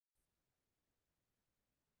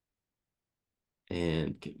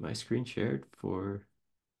and get my screen shared for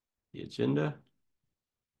the agenda.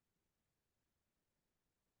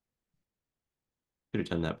 Could have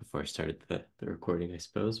done that before I started the recording, I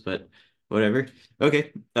suppose, but whatever.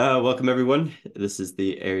 Okay, welcome everyone. This is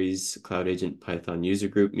the Aries Cloud Agent Python user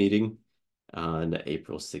group meeting on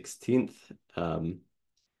April 16th.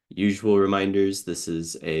 Usual reminders, this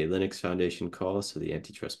is a Linux Foundation call, so the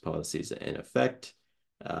antitrust policy is in effect.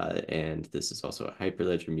 And this is also a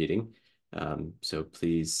Hyperledger meeting. So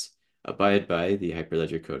please abide by the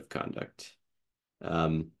Hyperledger Code of Conduct.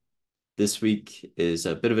 This week is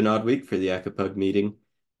a bit of an odd week for the ACA-PUG meeting.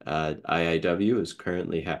 IIW is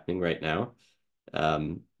currently happening right now.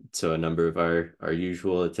 So a number of our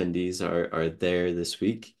usual attendees are there this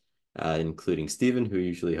week, including Stephen, who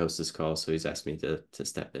usually hosts this call. So he's asked me to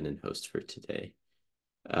step in and host for today.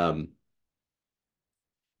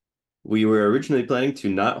 We were originally planning to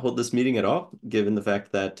not hold this meeting at all, given the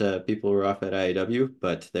fact that people were off at IIW,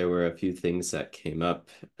 but there were a few things that came up,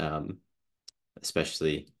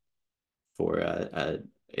 especially for a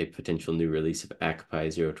potential new release of ACA-PI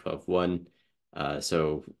 0.12.1.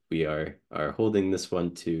 So we are holding this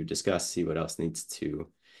one to discuss, see what else needs to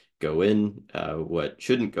go in, what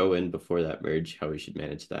shouldn't go in before that merge, how we should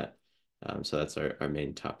manage that. So that's our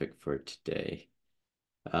main topic for today.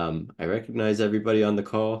 I recognize everybody on the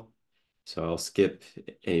call, so I'll skip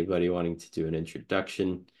anybody wanting to do an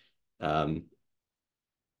introduction. Does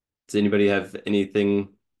anybody have any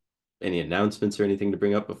announcements or anything to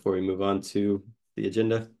bring up before we move on to the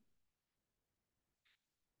agenda?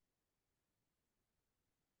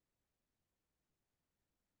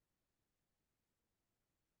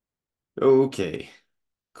 Okay,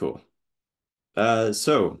 cool.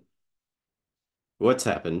 So what's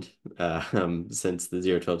happened since the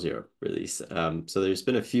 0.12.0 release? So there's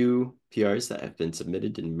been a few PRs that have been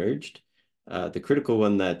submitted and merged. The critical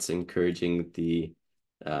one that's encouraging the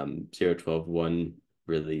 0.12.1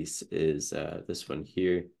 release is this one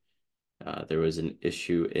here. There was an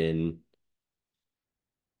issue in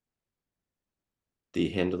the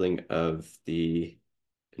handling of the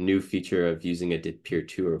new feature of using a did peer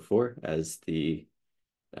 2 or 4 as the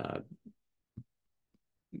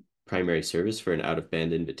primary service for an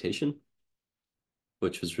out-of-band invitation,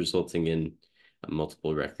 which was resulting in a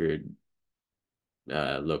multiple record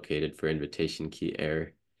located for invitation key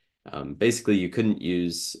error. Basically, you couldn't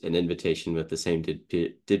use an invitation with the same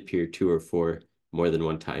did peer 2 or 4 more than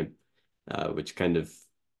one time, which kind of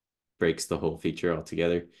breaks the whole feature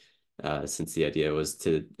altogether, since the idea was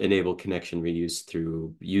to enable connection reuse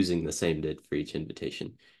through using the same did for each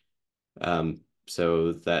invitation.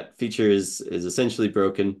 So that feature is essentially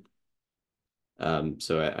broken.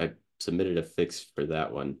 So I submitted a fix for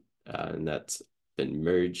that one, and that's been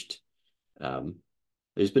merged.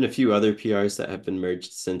 There's been a few other PRs that have been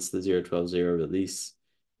merged since the 0.12.0 release,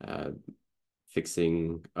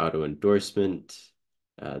 fixing auto endorsement.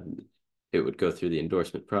 It would go through the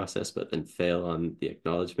endorsement process, but then fail on the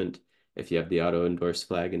acknowledgement if you have the auto endorse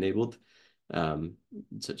flag enabled.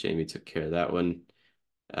 So Jamie took care of that one.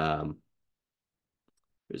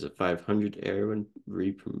 There's a 500 error when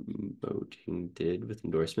re-promoting did with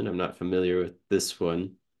endorsement. I'm not familiar with this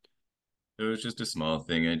one. It was just a small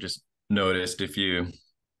thing. I just noticed if you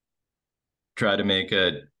try to make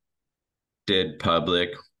a did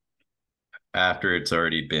public after it's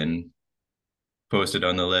already been posted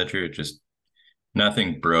on the ledger, it just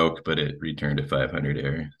nothing broke, but it returned a 500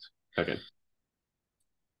 error. Okay.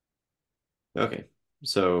 Okay.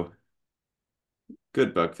 So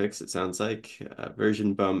good bug fix, it sounds like.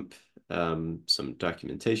 Version bump, some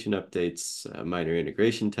documentation updates, a minor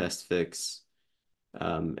integration test fix.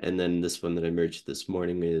 And then this one that I merged this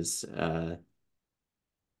morning is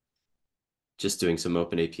just doing some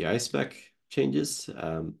open API spec changes.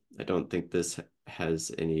 I don't think this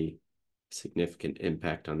has any significant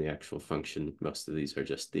impact on the actual function. Most of these are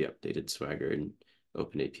just the updated Swagger and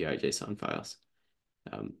open API JSON files.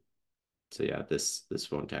 So yeah, this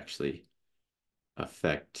won't actually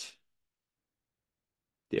affect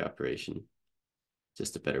the operation.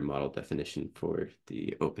 Just a better model definition for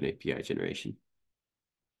the open API generation.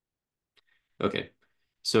 Okay,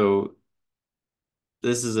 so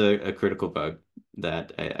this is a critical bug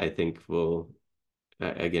that I think will,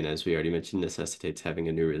 again, as we already mentioned, necessitates having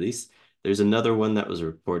a new release. There's another one that was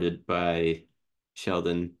reported by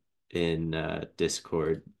Sheldon in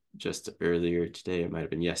Discord just earlier today. It might have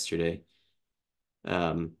been yesterday.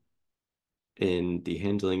 In the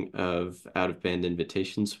handling of out-of-band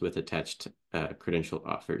invitations with attached credential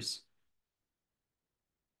offers.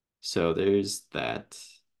 So there's that.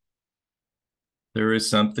 There was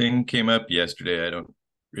something came up yesterday. I don't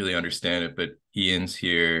really understand it, but Ian's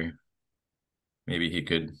here maybe he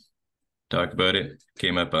could talk about it.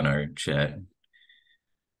 Came up on our chat.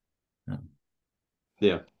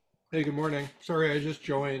 Yeah. Hey, good morning. Sorry, I just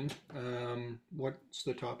joined. What's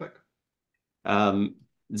the topic? Um,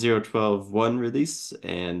 0.12.1 release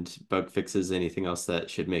and bug fixes, anything else that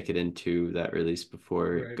should make it into that release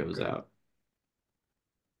before it Right, goes okay. out.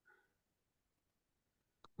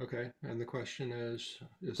 Okay. And the question is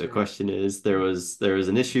The there an question is, there was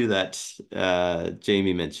an issue that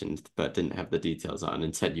Jamie mentioned but didn't have the details on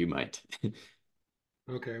and said you might.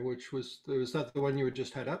 okay, was that the one you had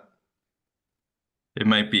just had up? It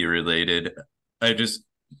might be related. I just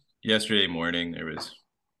yesterday morning there was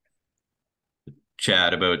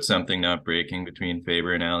chat about something not breaking between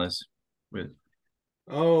Faber and Alice with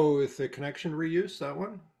Oh, with the connection reuse, that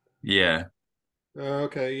one? yeah.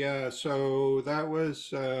 Okay, yeah. So that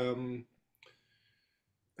was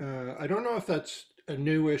I don't know if that's a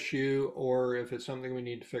new issue or if it's something we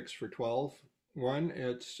need to fix for 12. One,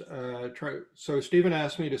 it's so Stephen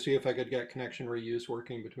asked me to see if I could get connection reuse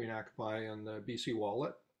working between ACA-PUG and the BC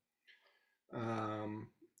wallet. Um,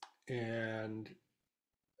 and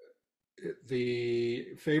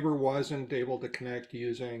the Faber wasn't able to connect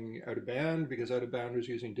using out of band because out of band was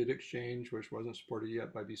using did exchange, which wasn't supported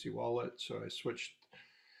yet by BC Wallet. So I switched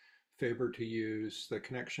Faber to use the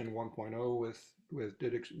connection 1.0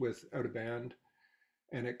 with out of band,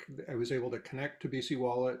 and I was able to connect to BC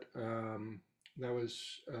Wallet. That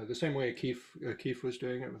was the same way Keith was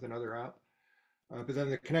doing it with another app. But then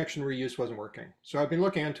the connection reuse wasn't working. So I've been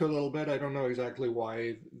looking into it a little bit. I don't know exactly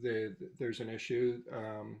why there's an issue.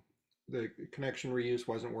 The connection reuse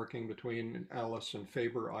wasn't working between Alice and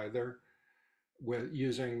Faber either with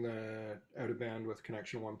using the out of band with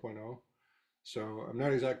connection 1.0. So I'm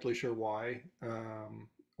not exactly sure why,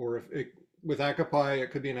 or if it with ACA-PUG,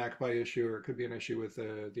 it could be an ACA-PUG issue, or it could be an issue with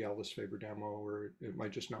the Alice Faber demo, or it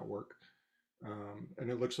might just not work. And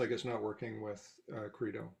it looks like it's not working with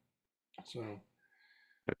Credo. So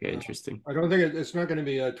Okay, interesting. I don't think it's not going to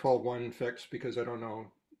be a 12.1 fix because I don't know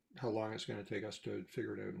how long it's going to take us to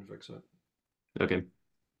figure it out and fix it. Okay.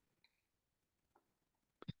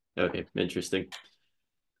 Okay, interesting.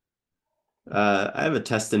 I have a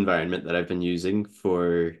test environment that I've been using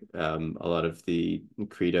for a lot of the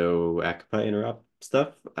Credo ACPI interop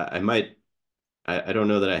stuff. I don't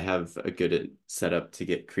know that I have a good setup to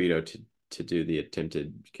get Credo to do the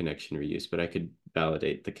attempted connection reuse, but I could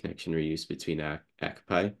validate the connection reuse between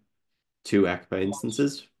ACPI, two ACPI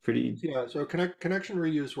instances. Pretty Yeah, so connection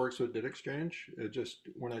reuse works with did exchange. It just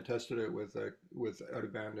when I tested it with out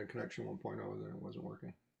of band and connection 1.0, then it wasn't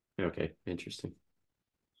working. okay, interesting.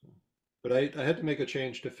 So, but I had to make a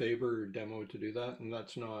change to Faber demo to do that, and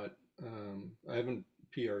that's not I haven't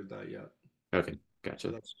PR'd that yet. Okay,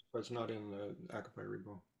 So gotcha. that's not in the Akamai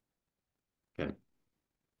repo. Okay.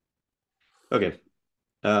 Okay.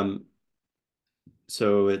 Um,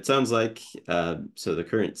 so it sounds like so the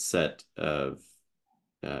current set of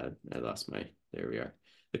I lost my there we are.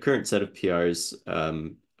 The current set of PRs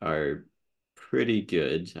are pretty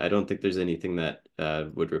good. I don't think there's anything that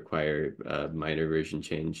would require a minor version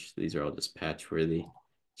change. These are all just patch-worthy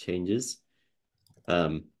changes.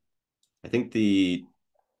 Um, I think the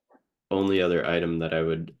only other item that I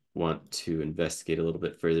would want to investigate a little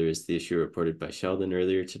bit further is the issue reported by Sheldon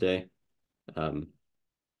earlier today. Um,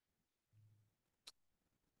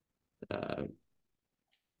 uh,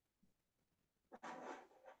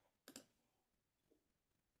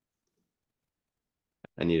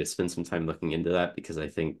 I need to spend some time looking into that because I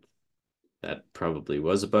think that probably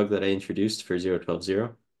was a bug that I introduced for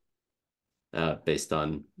 0.12.0 based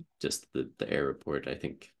on just the error report. I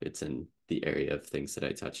think it's in the area of things that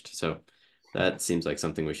I touched. So that seems like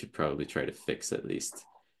something we should probably try to fix at least.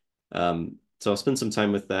 So I'll spend some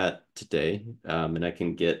time with that today, and I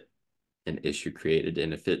can get an issue created.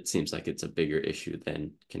 And if it seems like it's a bigger issue,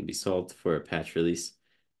 then can be solved for a patch release.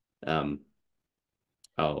 Um,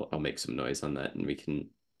 I'll make some noise on that, and we can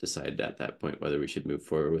decide at that point whether we should move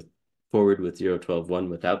forward with 0.12.1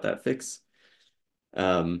 without that fix.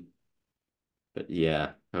 Um, but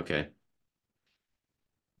yeah, okay.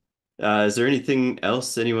 Is there anything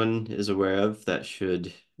else anyone is aware of that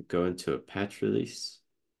should go into a patch release?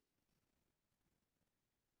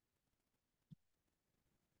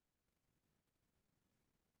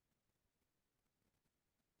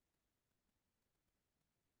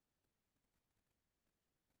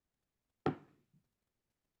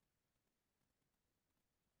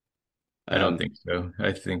 I don't Um, think so.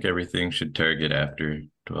 I think everything should target after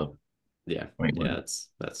yeah, yeah, 12.1.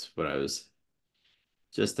 that's what I was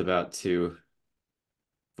just about to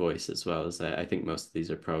voice as well. As I think most of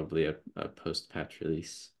these are probably a post-patch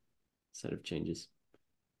release set of changes.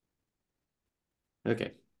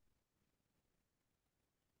 Okay.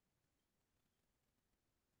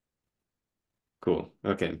 Cool.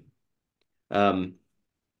 Okay. Um,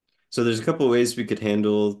 so there's a couple of ways we could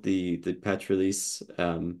handle the patch release.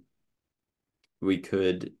 We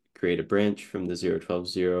could create a branch from the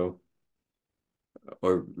 0.12.0,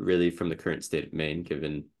 or really from the current state of Maine,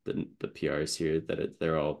 given the PRs here that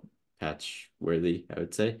they're all patch worthy, I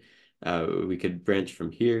would say. We could branch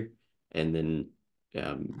from here and then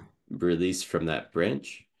release from that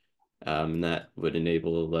branch. That would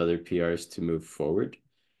enable other PRs to move forward.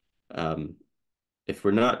 Um, if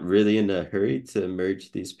we're not really in a hurry to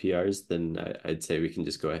merge these PRs, then I'd say we can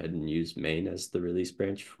just go ahead and use main as the release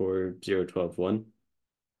branch for 0.12.1.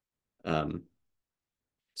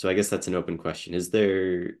 So I guess that's an open question. Is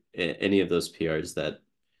there any of those PRs that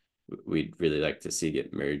we'd really like to see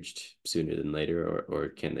get merged sooner than later, or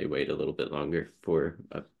can they wait a little bit longer for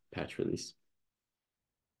a patch release?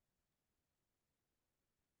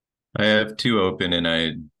 I have two open,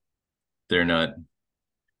 and they're not.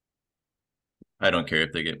 I don't care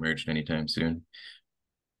if they get merged anytime soon.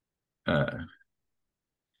 Uh,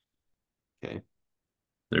 Okay.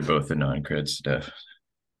 they're both the non-cred stuff.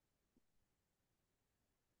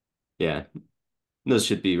 Yeah, those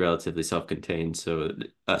should be relatively self-contained, so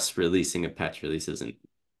us releasing a patch release isn't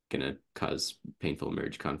gonna cause painful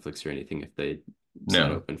merge conflicts or anything if they sat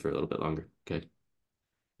No. open for a little bit longer. Okay,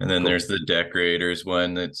 And then cool. there's the decorators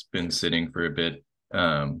one that's been sitting for a bit.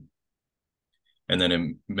 And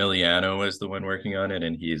then Emiliano was the one working on it,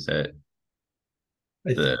 and he's at I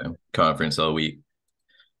th the conference all week.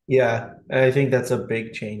 yeah, I think that's a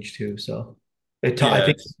big change too. So I Yeah,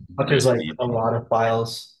 think it's there's like risky. a lot of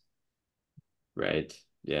files. Right.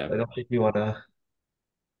 Yeah. I don't think we want to.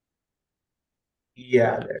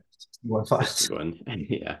 Yeah, Yeah. there's more Just files. one.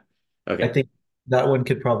 Yeah. I Okay. think that one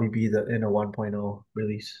could probably be the in a 1.0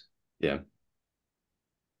 release, Yeah.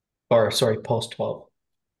 or sorry, post 12.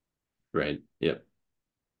 Right. Yep.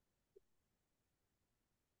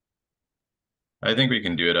 I think we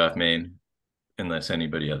can do it off main unless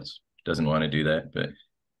anybody else doesn't want to do that. But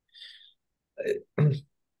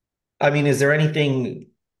I mean, is there anything,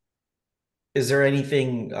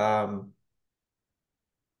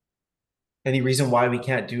 any reason why we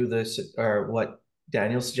can't do this or what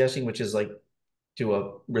Daniel's suggesting, which is like do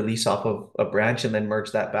a release off of a branch and then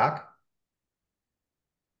merge that back?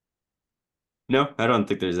 No, I don't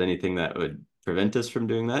think there's anything that would prevent us from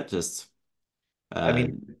doing that. Just I uh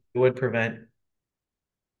mean, it would prevent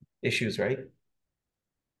issues, right?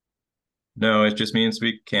 no, it just means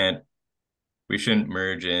we shouldn't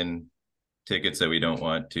merge in tickets that we don't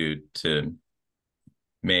want to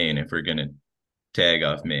main if we're going to tag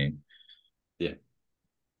off main. yeah.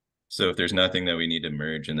 So if there's nothing that we need to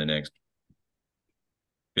merge in the next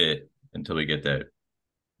bit until we get that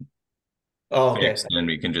Oh, okay. fixed, then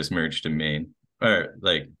we can just merge to main, or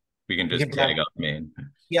like we can We just can tag off main.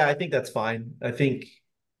 Yeah, I think that's fine. I think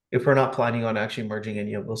if we're not planning on actually merging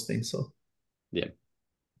any of those things, so Yeah.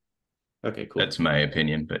 Okay, cool. That's my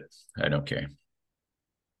opinion, but I don't care.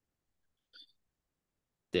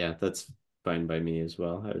 Yeah, that's fine by me as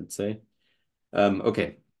well, I would say.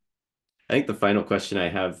 Okay. I think the final question I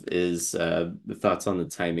have is the thoughts on the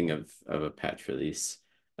timing of a patch release.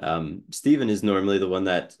 Steven is normally the one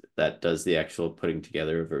that does the actual putting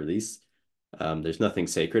together of a release. There's nothing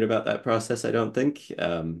sacred about that process, I don't think.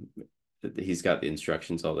 He's got the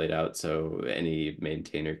instructions all laid out, so any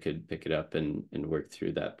maintainer could pick it up and work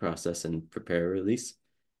through that process and prepare a release.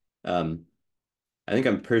 Um, I think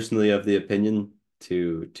I'm personally of the opinion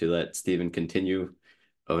to let Steven continue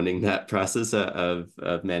owning that process of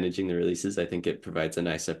managing the releases. I think it provides a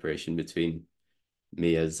nice separation between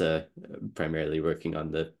me as primarily working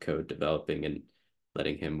on the code developing and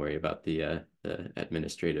letting him worry about the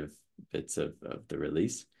administrative bits of the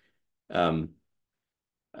release. Um,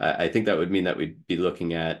 I think that would mean that we'd be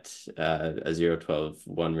looking at a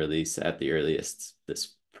 0.12.1 release at the earliest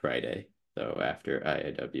this Friday, though after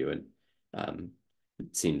IIW, and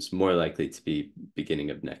it seems more likely to be beginning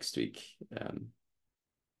of next week. Does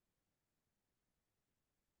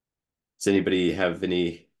anybody have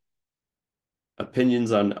any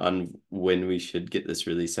opinions on when we should get this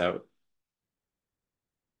release out?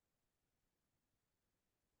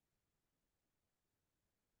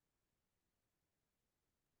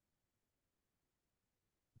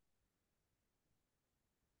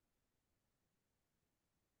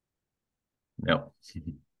 No.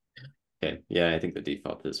 Okay, yeah, I think the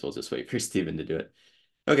default is we'll just wait for Steven to do it.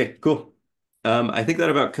 Okay, cool. I think that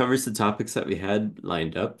about covers the topics that we had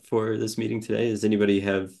lined up for this meeting today. Does anybody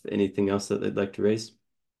have anything else that they'd like to raise?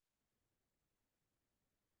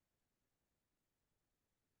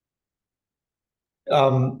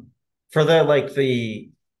 For the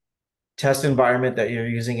test environment that you're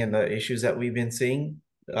using and the issues that we've been seeing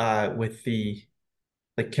with the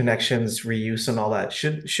like connections reuse and all that,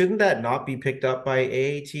 shouldn't that not be picked up by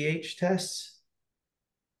AATH tests?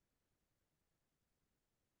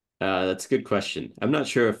 That's a good question. I'm not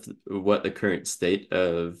sure if what the current state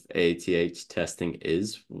of AATH testing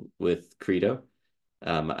is with Credo.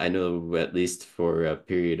 I know at least for a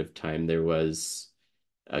period of time there was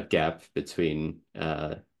a gap between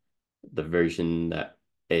the version that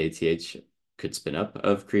AATH could spin up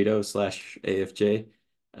of Credo slash AFJ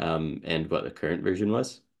and what the current version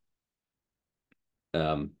was.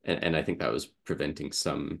 And I think that was preventing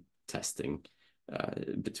some testing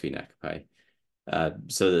between ACA-PUG.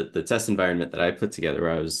 So the test environment that I put together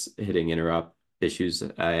where I was hitting interop issues,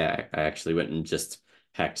 I actually went and just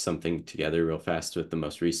hacked something together real fast with the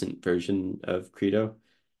most recent version of Credo.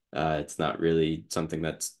 It's not really something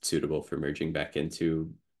that's suitable for merging back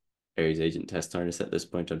into Aries agent test harness at this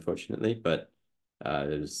point, unfortunately, but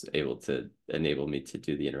it was able to enable me to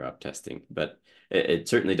do the interop testing. But it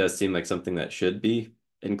certainly does seem like something that should be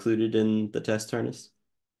included in the test harness.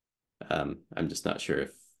 I'm just not sure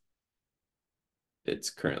if it's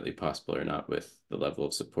currently possible or not with the level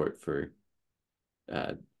of support for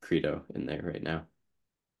Credo in there right now.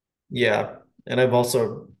 Yeah, and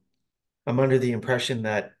I'm under the impression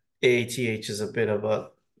that AATH is a bit of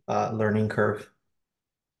a learning curve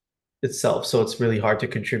itself, so it's really hard to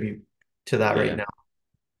contribute to that right Yeah, now.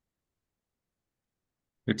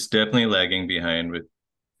 It's definitely lagging behind with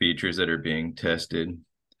features that are being tested.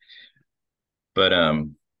 But I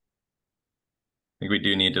think we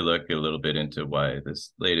do need to look a little bit into why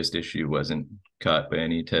this latest issue wasn't caught by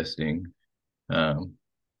any testing. Um,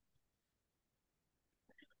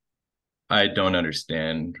 I don't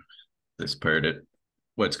understand this part of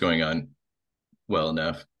what's going on well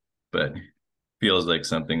enough, but feels like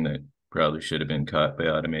something that probably should have been caught by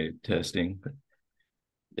automated testing. But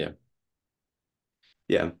yeah,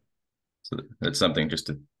 yeah, so that's something just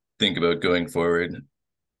to think about going forward.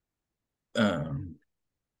 Um,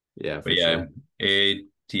 yeah, but for yeah, sure.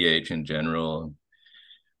 ATH in general,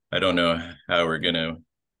 I don't know how we're gonna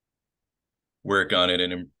work on it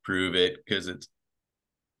and improve it because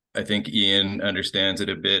I think Ian understands it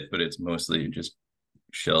a bit, but it's mostly just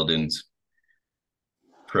Sheldon's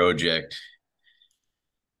project,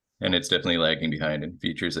 and it's definitely lagging behind in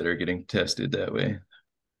features that are getting tested that way.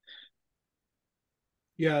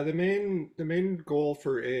 Yeah, the main goal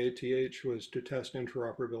for AATH was to test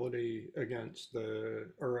interoperability against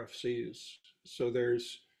the RFCs. So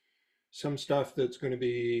there's some stuff that's going to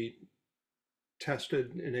be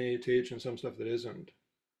tested in AATH and some stuff that isn't.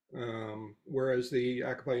 Whereas the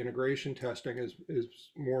ACA-PUG integration testing is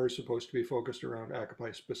more supposed to be focused around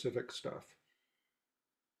ACA-PUG specific stuff.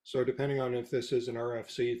 So depending on if this is an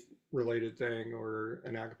RFC related thing or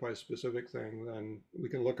an ACA-PUG specific thing, then we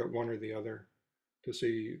can look at one or the other to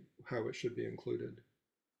see how it should be included.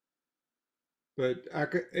 But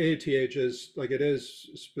AATH is like it is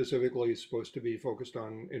specifically supposed to be focused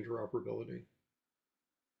on interoperability.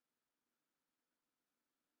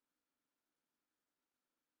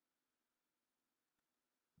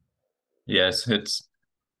 Yes, it's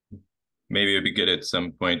maybe it'd be good at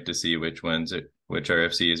some point to see which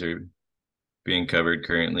RFCs are being covered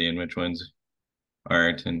currently and which ones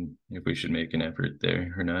aren't, and if we should make an effort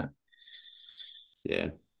there or not. Yeah.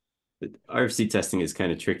 The RFC testing is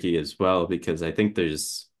kind of tricky as well because I think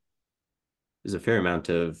there's a fair amount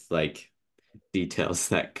of like details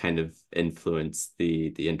that kind of influence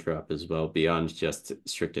the interop as well beyond just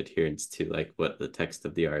strict adherence to like what the text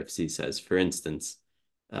of the RFC says. For instance,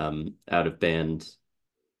 out of band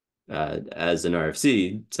as an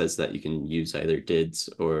RFC says that you can use either DIDs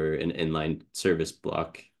or an inline service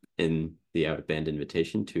block in the out of band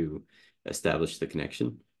invitation to establish the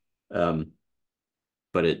connection. Um,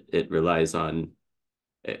 but it relies on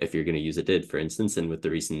if you're going to use a DID, for instance, and with the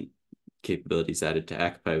recent capabilities added to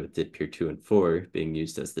ACA-PUG with DID peer 2 and 4 being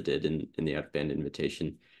used as the DID in the out-of-band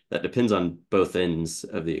invitation, that depends on both ends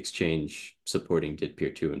of the exchange supporting DID peer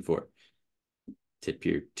 2 and 4. DID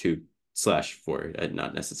peer 2/4, and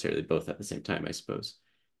not necessarily both at the same time, I suppose.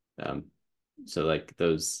 Um, so like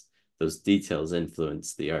those details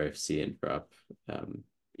influence the RFC interop,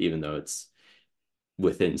 even though it's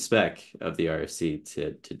within spec of the RFC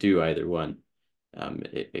to do either one.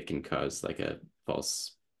 It can cause like a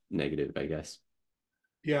false negative, I guess.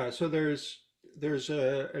 Yeah, so there's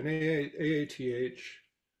an AATH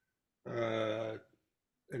uh,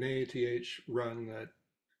 an AATH run that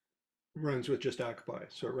runs with just ACA-PUG.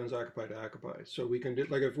 So it runs ACA-PUG to ACA-PUG. So we can do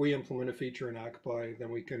like if we implement a feature in ACA-PUG, then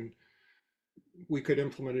we can we could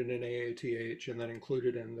implement it in AATH and then include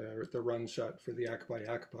it in the run set for the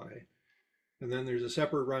ACA-PUG. And then there's a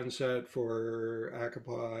separate run set for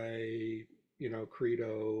ACA-PI,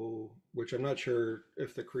 Credo, which I'm not sure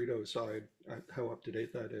if the Credo side, how up to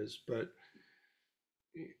date that is, but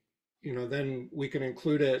then we can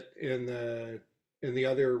include it in the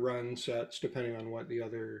other run sets depending on what the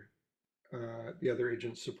other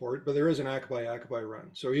agents support. But there is an ACA-PI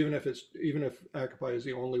run, so even if ACA-PI is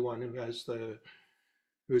the only one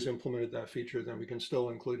who's implemented that feature, then we can still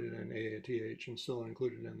include it in AATH and still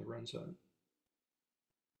include it in the run set.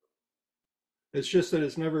 It's just that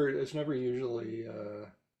it's never usually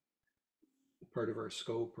part of our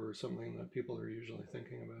scope or something that people are usually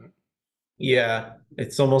thinking about. Yeah,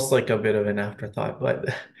 it's almost like a bit of an afterthought,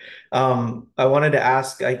 but I wanted to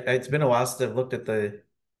ask, it's been a while since I've looked at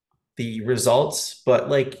the results, but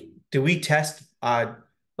like, do we test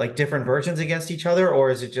like different versions against each other,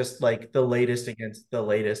 or is it just like the latest against the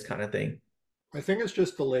latest kind of thing? I think it's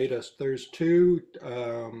just the latest. There's two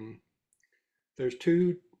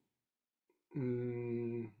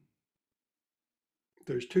mm,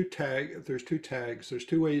 there's two tags. There's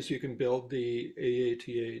two ways you can build the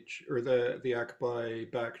AATH or the ACA-PI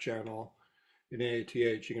back channel in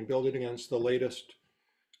AATH. You can build it against the latest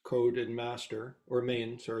code in master or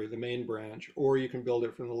main, sorry, the main branch, or you can build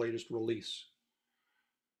it from the latest release.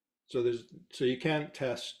 So you can't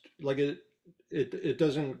test like it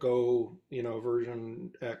doesn't go,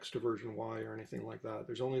 version X to version Y or anything like that.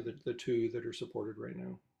 There's only the two that are supported right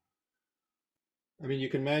now. I mean, you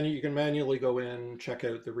can manually go in, check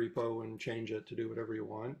out the repo, and change it to do whatever you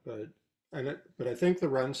want. But I think the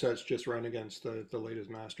run sets just run against the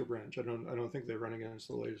latest master branch. I don't think they run against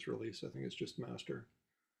the latest release. I think it's just master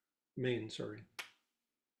main. Sorry.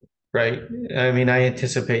 Right. I mean, I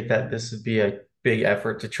anticipate that this would be a big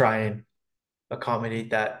effort to try and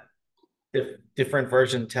accommodate that different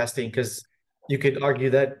version testing, because you could argue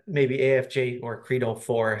that maybe AFJ or Credo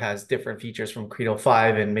 4 has different features from Credo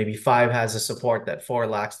 5, and maybe 5 has a support that 4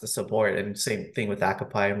 lacks the support, and same thing with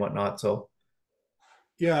ACA-PI and whatnot. So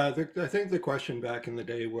Yeah, I think the question back in the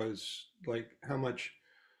day was like how much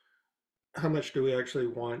do we actually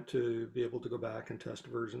want to be able to go back and test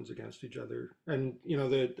versions against each other? And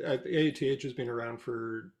the AATH has been around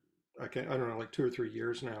for I don't know, like 2 or 3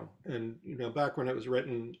 years now. And back when it was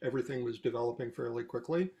written, everything was developing fairly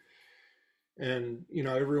quickly, and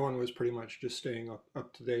everyone was pretty much just staying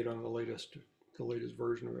up to date on the latest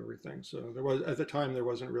version of everything. So there was at the time there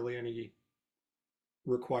wasn't really any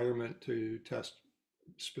requirement to test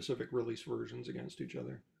specific release versions against each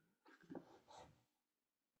other.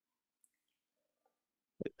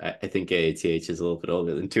 I think AATH is a little bit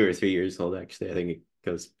older than 2 or 3 years old, actually. I think it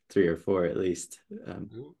goes 3 or 4 at least.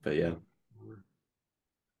 But yeah.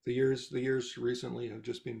 The years recently have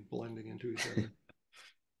just been blending into each other.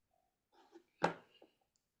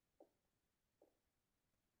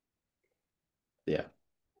 Yeah.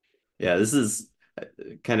 Yeah, this is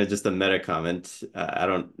kind of just a meta comment. I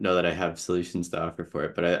don't know that I have solutions to offer for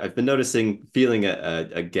it, but I've been feeling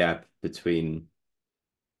a gap between,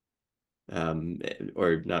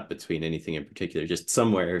 or not between anything in particular, just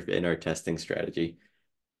somewhere in our testing strategy.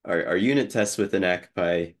 Our unit tests within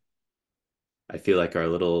ACA-PI, I feel like are a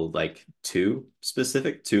little like too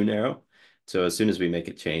specific, too narrow. So as soon as we make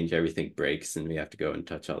a change, everything breaks and we have to go and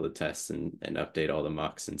touch all the tests and update all the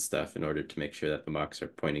mocks and stuff in order to make sure that the mocks are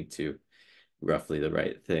pointing to roughly the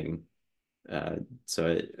right thing. Uh,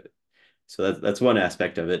 so that's one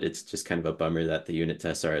aspect of it. It's just kind of a bummer that the unit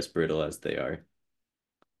tests are as brittle as they are.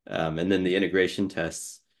 And then the integration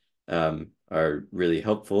tests are really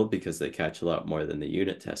helpful because they catch a lot more than the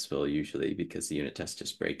unit tests will usually, because the unit tests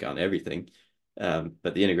just break on everything.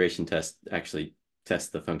 But the integration test actually tests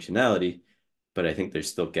the functionality, but I think there's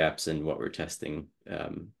still gaps in what we're testing,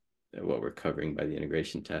 what we're covering by the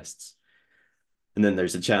integration tests. And then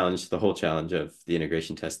there's the whole challenge of the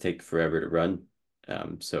integration tests take forever to run.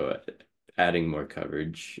 So adding more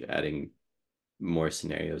coverage, adding more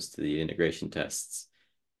scenarios to the integration tests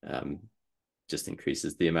just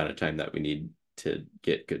increases the amount of time that we need to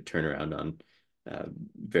get good turnaround on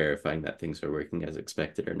verifying that things are working as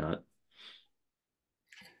expected or not.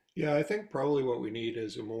 Yeah, I think probably what we need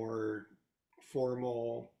is a more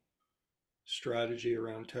formal strategy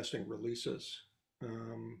around testing releases.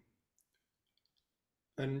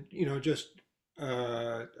 And just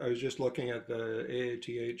I was just looking at the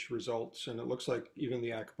AATH results, and it looks like even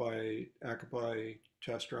the ACA-PI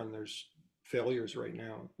test run, there's failures right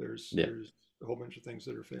now. There's a whole bunch of things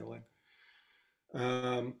that are failing.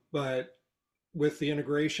 But with the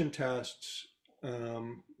integration tests,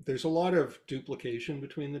 there's a lot of duplication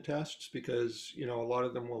between the tests because a lot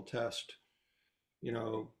of them will test you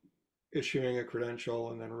know, issuing a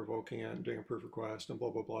credential and then revoking it and doing a proof request and blah,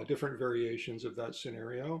 blah, blah, different variations of that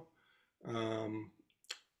scenario.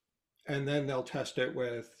 And then they'll test it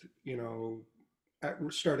with, you know,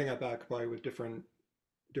 starting up ACA-PUG with different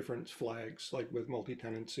flags, like with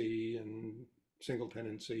multi-tenancy and single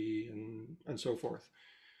tenancy and so forth.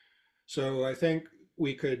 So I think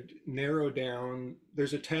we could narrow down,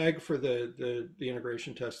 there's a tag for the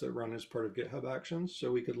integration tests that run as part of GitHub Actions.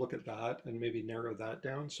 So we could look at that and maybe narrow that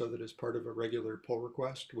down so that as part of a regular pull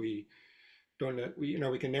request, we don't, we, you know,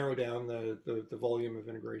 we can narrow down the volume of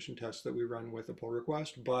integration tests that we run with a pull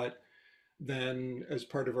request, but then as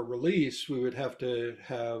part of a release, we would have to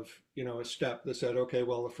have, you know, a step that said, okay,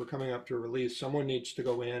 well, if we're coming up to a release, someone needs to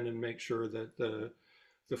go in and make sure that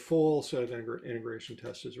the full set of integration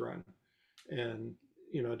tests is run. And,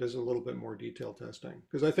 you know, does a little bit more detailed testing.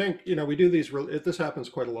 Because I think, you know, we do these, this happens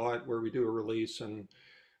quite a lot where we do a release and,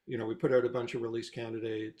 you know, we put out a bunch of release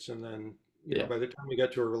candidates and then, you know, by the time we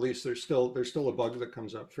get to a release, there's still a bug that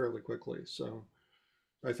comes up fairly quickly. So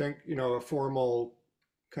I think, you know, a formal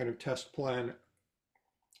kind of test plan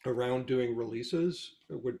around doing releases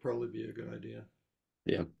would probably be a good idea.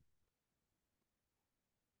 Yeah.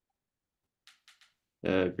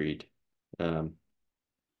 Agreed.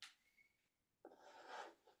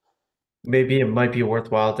 Maybe it might be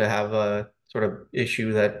worthwhile to have a sort of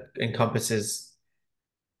issue that encompasses,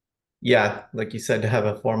 yeah, like you said, to have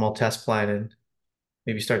a formal test plan and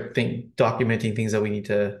maybe start documenting things that we need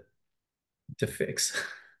to fix.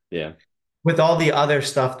 Yeah. With all the other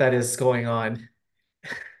stuff that is going on.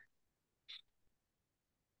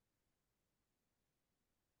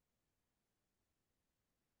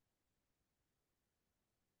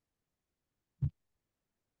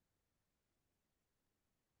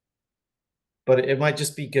 But it might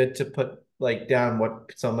just be good to put like down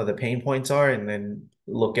what some of the pain points are and then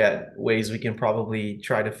look at ways we can probably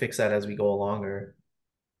try to fix that as we go along or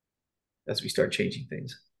as we start changing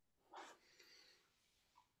things.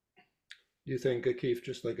 Do you think, Keith,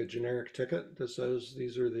 just like a generic ticket that says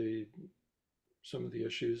these are some of the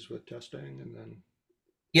issues with testing and then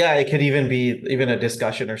Yeah, it could even be even a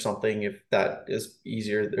discussion or something if that is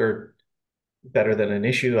easier or better than an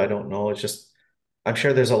issue. I don't know. It's just I'm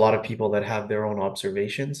sure there's a lot of people that have their own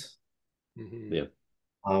observations. Yeah.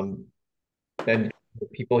 And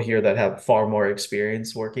people here that have far more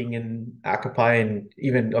experience working in ACA-PUG and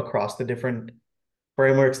even across the different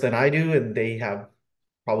frameworks than I do, and they have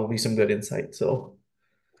probably some good insight. So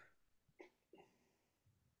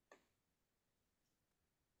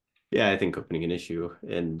Yeah, I think opening an issue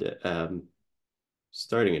and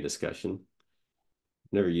starting a discussion.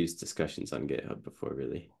 Never used discussions on GitHub before,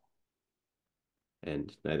 really.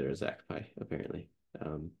 And neither has ACA-PUG, apparently.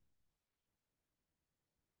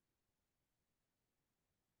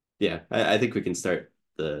 Yeah, I think we can start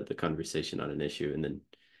the conversation on an issue, and then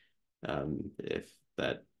if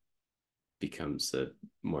that becomes a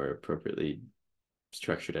more appropriately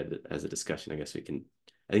structured as a discussion, I guess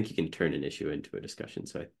I think you can turn an issue into a discussion.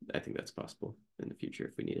 So I think that's possible in the future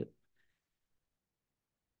if we need it.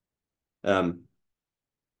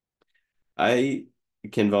 I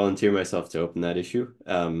can volunteer myself to open that issue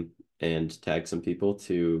and tag some people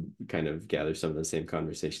to kind of gather some of the same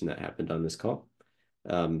conversation that happened on this call.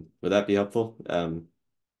 Would that be helpful?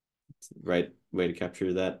 Right way to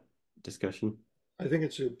capture that discussion? I think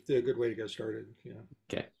it's a good way to get started. Yeah.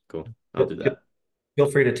 Okay, cool. I'll do that.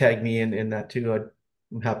 feel free to tag me in that too.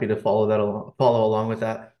 I'm happy to follow along with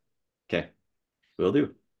that. Okay, will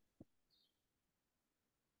do.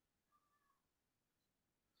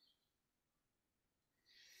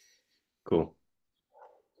 Cool.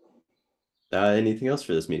 Anything else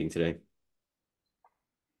for this meeting today?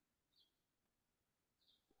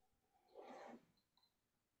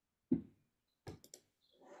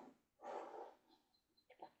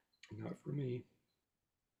 Not for me.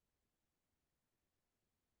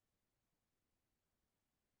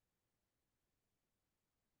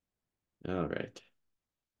 All right.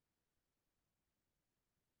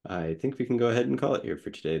 I think we can go ahead and call it here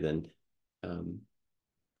for today then.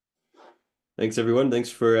 Thanks everyone. Thanks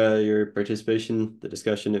for your participation, the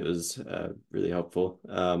discussion. It was really helpful.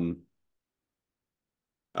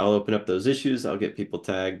 I'll open up those issues. I'll get people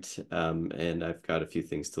tagged. And I've got a few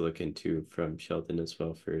things to look into from Sheldon as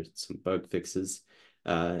well for some bug fixes.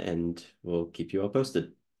 And we'll keep you all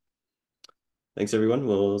posted. Thanks everyone.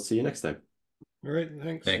 We'll see you next time. All right.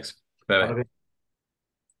 Thanks. Thanks. Bye.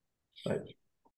 Bye.